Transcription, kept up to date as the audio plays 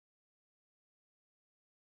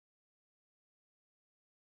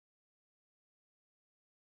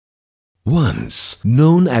Once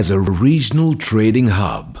known as a regional trading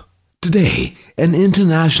hub, today an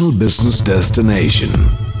international business destination.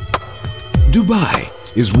 Dubai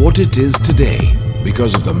is what it is today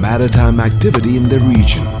because of the maritime activity in the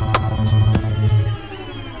region.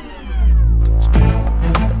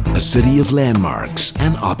 A city of landmarks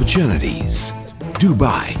and opportunities,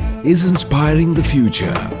 Dubai is inspiring the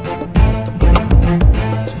future.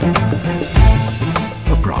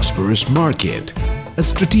 A prosperous market, a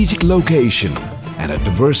strategic location, and a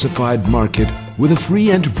diversified market with a free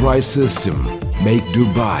enterprise system make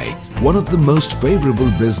Dubai one of the most favorable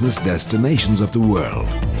business destinations of the world.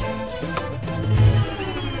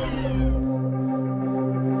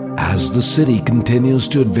 As the city continues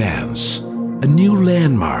to advance, a new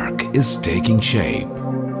landmark is taking shape.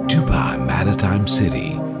 Dubai Maritime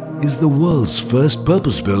City is the world's first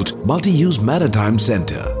purpose-built multi-use maritime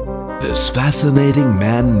center. This fascinating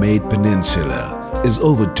man-made peninsula is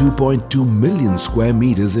over 2.2 million square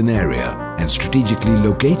meters in area and strategically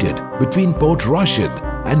located between Port Rashid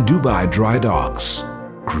and Dubai Dry Docks.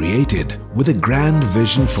 Created with a grand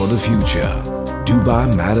vision for the future,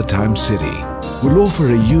 Dubai Maritime City will offer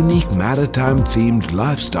a unique maritime-themed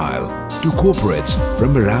lifestyle to corporates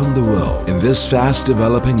from around the world. In this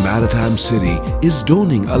fast-developing maritime city is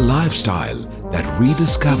dawning a lifestyle that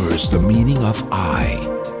rediscovers the meaning of I.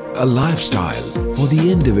 A lifestyle for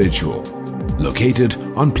the individual. Located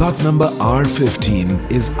on plot number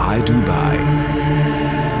R15 is iDubai.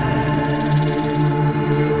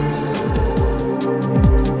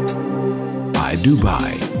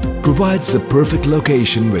 iDubai provides the perfect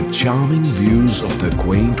location with charming views of the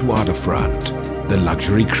quaint waterfront, the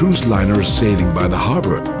luxury cruise liners sailing by the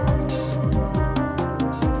harbor,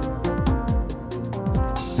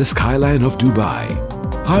 the skyline of Dubai,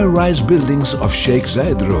 high-rise buildings of Sheikh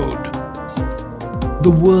Zayed Road, the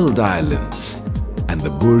World Islands, and the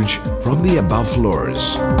Burj from the above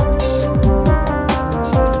floors.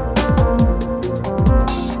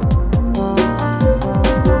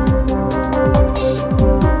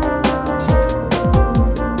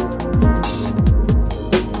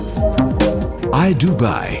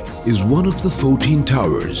 iDubai is one of the 14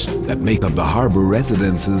 towers that make up the harbor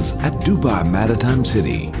residences at Dubai Maritime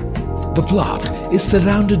City. The plot is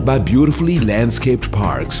surrounded by beautifully landscaped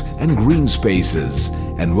parks and green spaces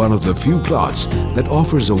and one of the few plots that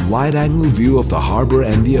offers a wide-angle view of the harbor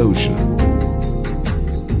and the ocean.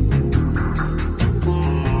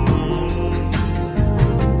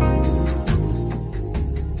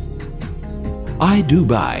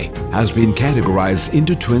 iDubai has been categorized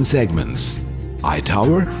into twin segments,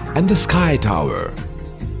 iTower and the Sky Tower.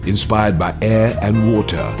 Inspired by air and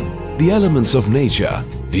water, the elements of nature,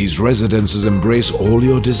 these residences embrace all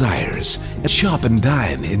your desires and shop and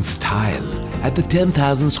dine in style at the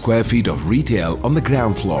 10,000 square feet of retail on the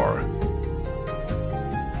ground floor.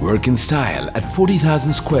 Work in style at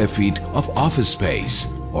 40,000 square feet of office space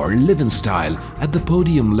or live in style at the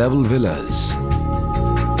podium level villas.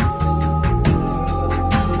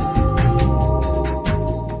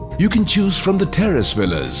 You can choose from the terrace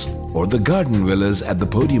villas or the garden villas at the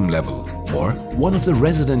podium level or one of the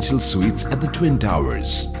residential suites at the Twin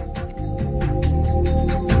Towers.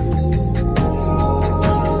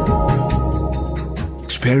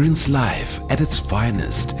 Experience life at its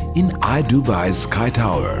finest in iDubai's Sky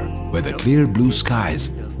Tower, where the clear blue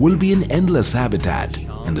skies will be an endless habitat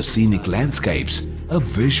and the scenic landscapes a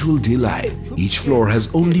visual delight. Each floor has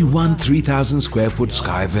only one 3,000 square foot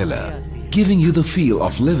sky villa, giving you the feel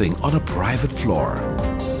of living on a private floor.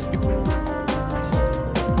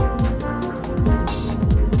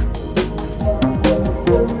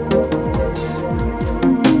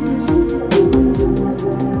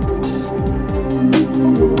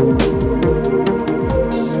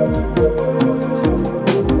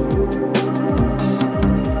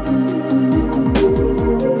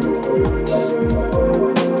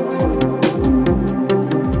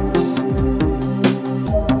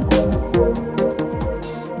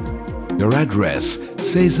 Your address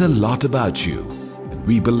says a lot about you.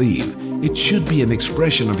 We believe it should be an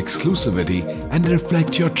expression of exclusivity and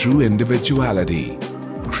reflect your true individuality.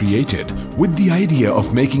 Created with the idea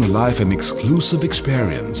of making life an exclusive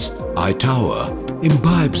experience, iTower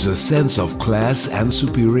imbibes a sense of class and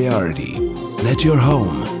superiority. Let your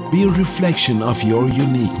home be a reflection of your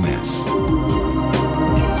uniqueness.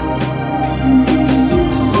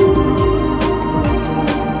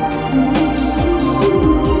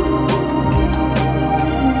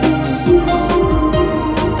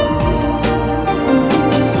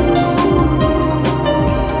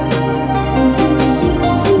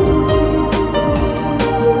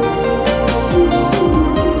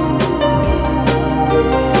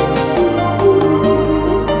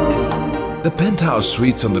 penthouse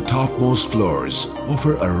suites on the topmost floors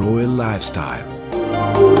offer a royal lifestyle.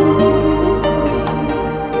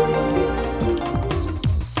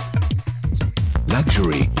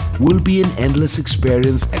 Luxury will be an endless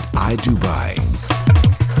experience at iDubai.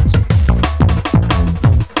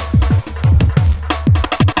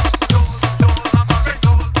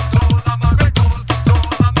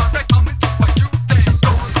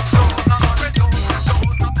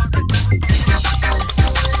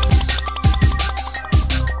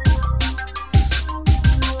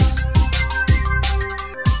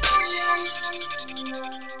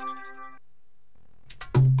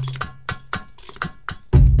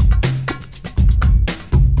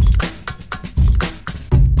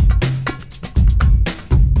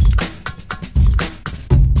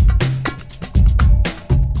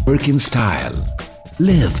 Work in style,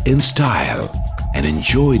 live in style, and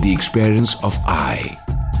enjoy the experience of I.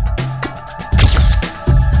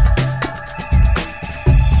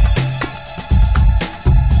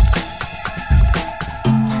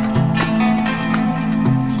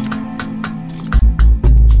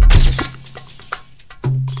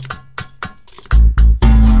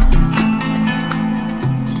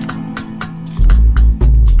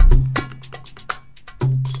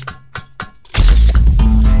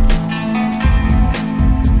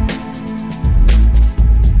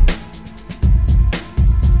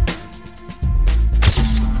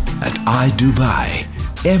 At iDubai,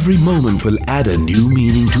 every moment will add a new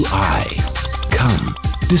meaning to I. Come,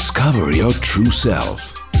 discover your true self.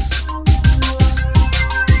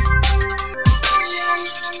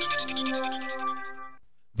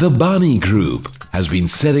 The Bani Group has been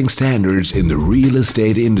setting standards in the real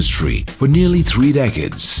estate industry for nearly 3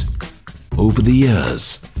 decades. Over the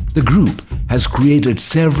years, the group has created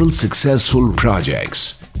several successful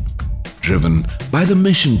projects. Driven by the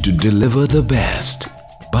mission to deliver the best,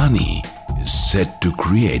 Bani is set to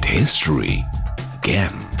create history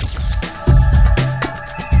again.